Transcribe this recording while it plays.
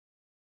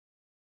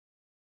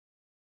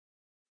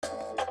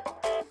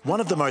One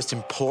of the most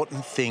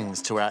important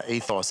things to our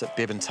ethos at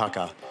Bib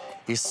Tucker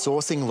is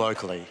sourcing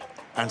locally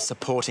and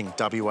supporting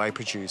WA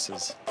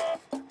producers.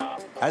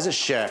 As a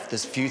chef,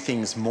 there's few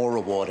things more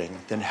rewarding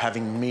than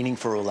having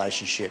meaningful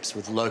relationships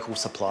with local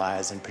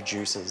suppliers and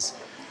producers,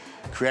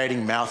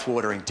 creating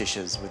mouth-watering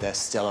dishes with their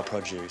stellar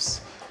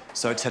produce.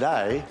 So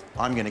today,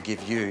 I'm going to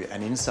give you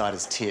an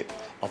insider's tip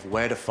of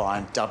where to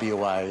find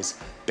WA's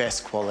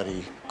best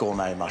quality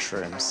gourmet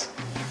mushrooms.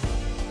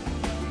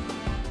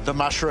 The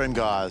Mushroom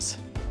Guys.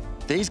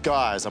 These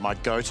guys are my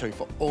go-to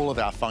for all of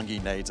our fungi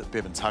needs at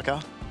Bib Tucker.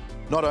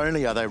 Not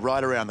only are they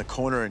right around the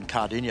corner in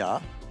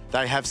Cardinia,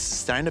 they have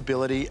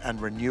sustainability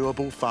and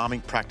renewable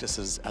farming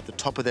practices at the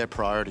top of their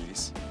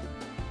priorities.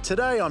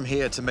 Today I'm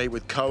here to meet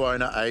with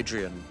co-owner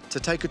Adrian to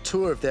take a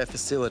tour of their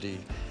facility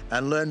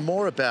and learn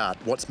more about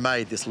what's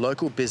made this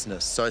local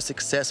business so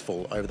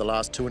successful over the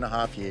last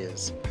 2.5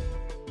 years.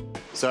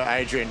 So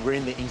Adrian, we're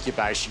in the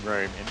incubation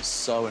room and it's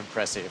so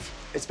impressive.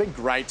 It's been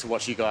great to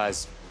watch you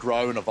guys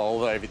grow and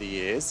evolve over the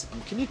years.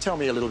 Can you tell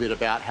me a little bit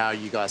about how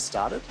you guys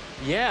started?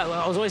 Yeah,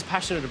 well, I was always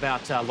passionate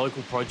about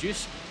local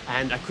produce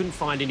and I couldn't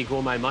find any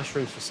gourmet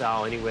mushrooms for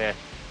sale anywhere.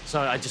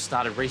 So I just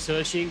started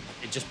researching.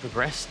 It just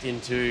progressed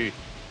into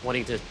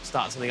wanting to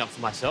start something up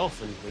for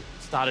myself, and we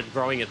started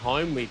growing at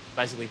home. We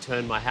basically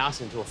turned my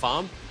house into a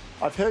farm.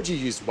 I've heard you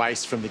use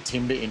waste from the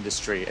timber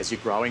industry as your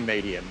growing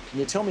medium. Can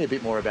you tell me a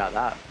bit more about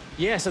that?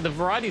 Yeah, so the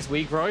varieties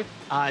we grow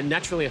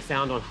naturally are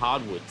found on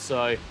hardwood.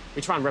 So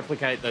we try and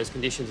replicate those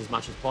conditions as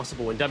much as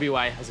possible. And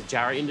WA has a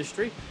jarrah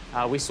industry.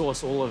 We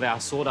source all of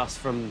our sawdust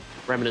from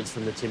remnants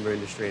from the timber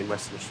industry in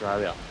Western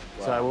Australia.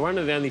 Wow. So we're one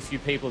of the only few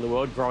people in the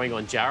world growing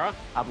on jarrah.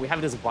 But we have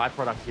it as a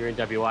byproduct here in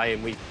WA,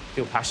 and we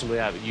feel passionately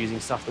about using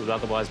stuff that would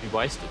otherwise be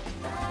wasted.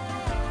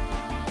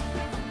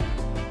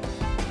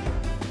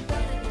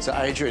 So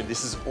Adrian,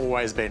 this has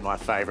always been my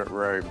favourite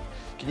room.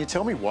 Can you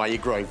tell me why you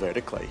grow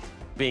vertically?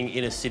 Being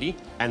in a city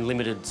and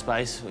limited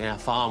space in our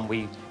farm,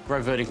 we grow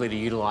vertically to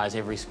utilise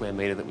every square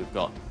metre that we've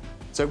got.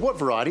 So what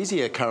varieties are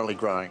you currently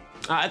growing?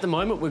 At the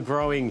moment, we're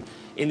growing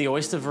in the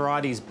oyster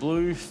varieties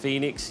blue,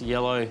 phoenix,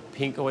 yellow,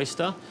 pink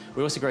oyster.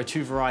 We also grow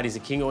 2 varieties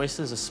of king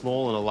oysters, a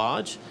small and a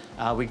large.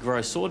 We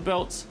grow sword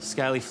belts,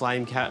 scaly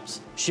flame caps,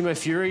 shimmer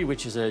fury,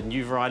 which is a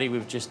new variety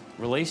we've just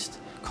released,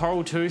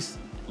 coral tooth,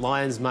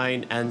 lion's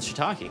mane and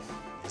shiitake.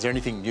 Is there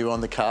anything new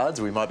on the cards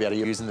we might be able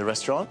to use in the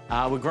restaurant?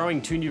 We're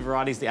growing 2 new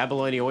varieties, the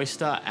abalone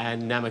oyster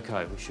and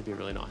Namako, which should be a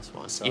really nice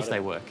one, if they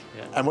work.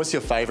 Yeah. And what's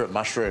your favourite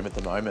mushroom at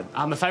the moment?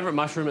 My favourite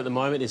mushroom at the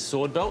moment is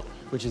sword belt,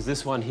 which is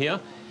this one here.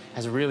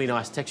 Has a really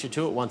nice texture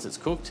to it once it's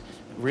cooked.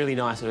 Really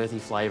nice earthy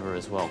flavour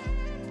as well.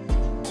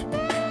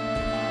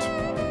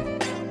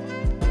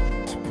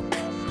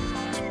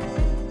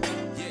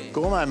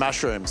 Gourmet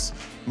mushrooms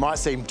might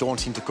seem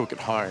daunting to cook at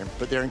home,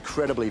 but they're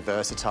incredibly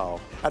versatile.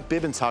 At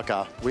Bib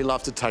Tucker, we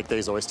love to take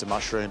these oyster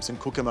mushrooms and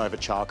cook them over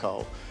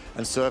charcoal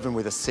and serve them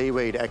with a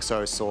seaweed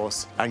XO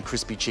sauce and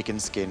crispy chicken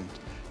skin.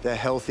 They're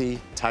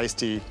healthy,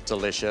 tasty,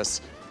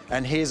 delicious.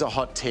 And here's a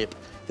hot tip.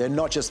 They're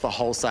not just for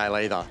wholesale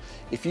either.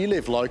 If you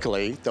live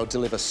locally, they'll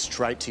deliver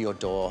straight to your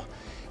door.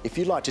 If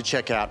you'd like to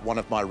check out one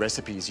of my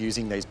recipes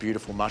using these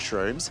beautiful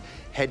mushrooms,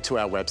 head to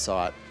our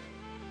website.